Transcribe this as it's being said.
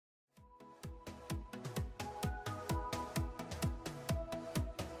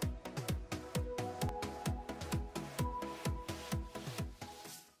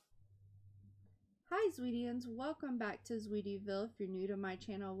Zweetians, welcome back to Zweetieville. If you're new to my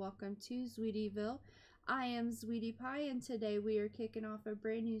channel, welcome to Zweetieville. I am Zweetie Pie, and today we are kicking off a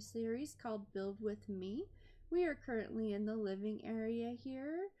brand new series called Build With Me. We are currently in the living area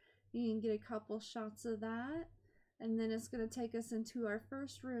here. You can get a couple shots of that. And then it's going to take us into our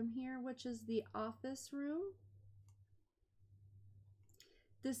first room here, which is the office room.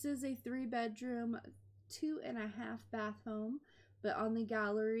 This is a 3-bedroom, 2.5 bath home. But on the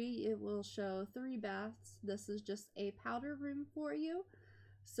gallery, it will show 3 baths. This is just a powder room for you.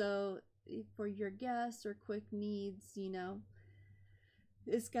 So for your guests or quick needs, you know,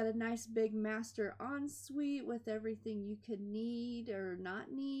 it's got a nice big master ensuite with everything you could need or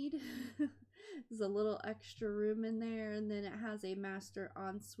not need. There's a little extra room in there, and then it has a master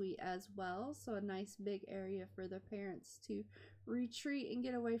ensuite as well. So a nice big area for the parents to retreat and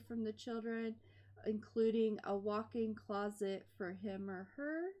get away from the children, including a walk-in closet for him or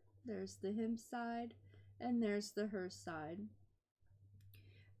her. There's the him side, and there's the her side.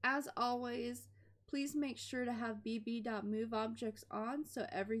 As always, please make sure to have bb.move objects on so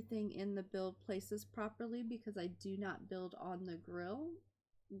everything in the build places properly, because I do not build on the grill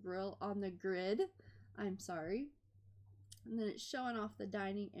on the grid. I'm sorry. And then it's showing off the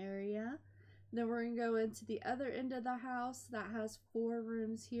dining area. Then we're going to go into the other end of the house that has 4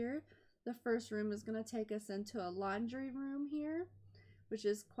 rooms here. The first room is going to take us into a laundry room here, which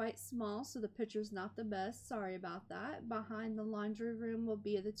is quite small, so the picture's not the best. Sorry about that. Behind the laundry room will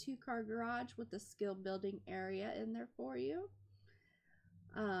be the 2-car garage with the skill building area in there for you.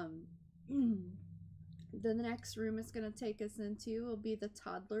 The next room it's going to take us into will be the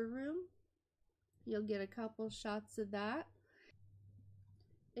toddler room. You'll get a couple shots of that.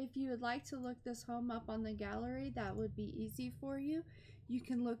 If you would like to look this home up on the gallery, that would be easy for you. You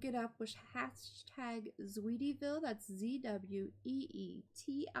can look it up with hashtag Zweetieville. That's ZWEETIEVILLE.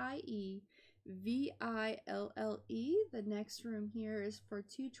 The next room here is for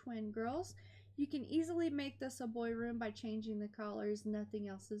 2 twin girls. You can easily make this a boy room by changing the colors. Nothing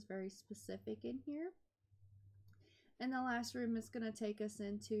else is very specific in here. And the last room it's going to take us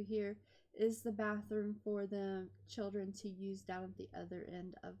into here is the bathroom for the children to use down at the other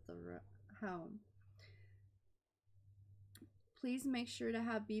end of the home. Please make sure to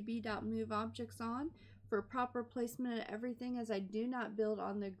have bb.move objects on for proper placement of everything, as I do not build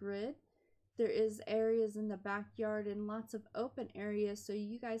on the grid. There is areas in the backyard and lots of open areas, so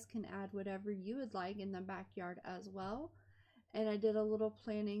you guys can add whatever you would like in the backyard as well. And I did a little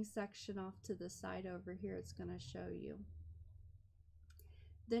planning section off to the side over here. It's going to show you.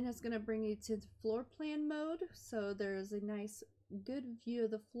 Then it's going to bring you to floor plan mode. So there's a nice good view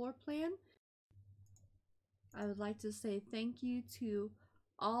of the floor plan. I would like to say thank you to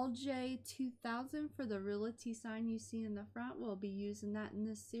AllJ2000 for the realty sign you see in the front. We'll be using that in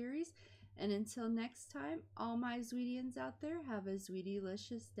this series. And until next time, all my Zweetians out there, have a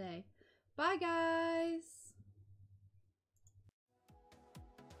Zweetielicious day. Bye guys!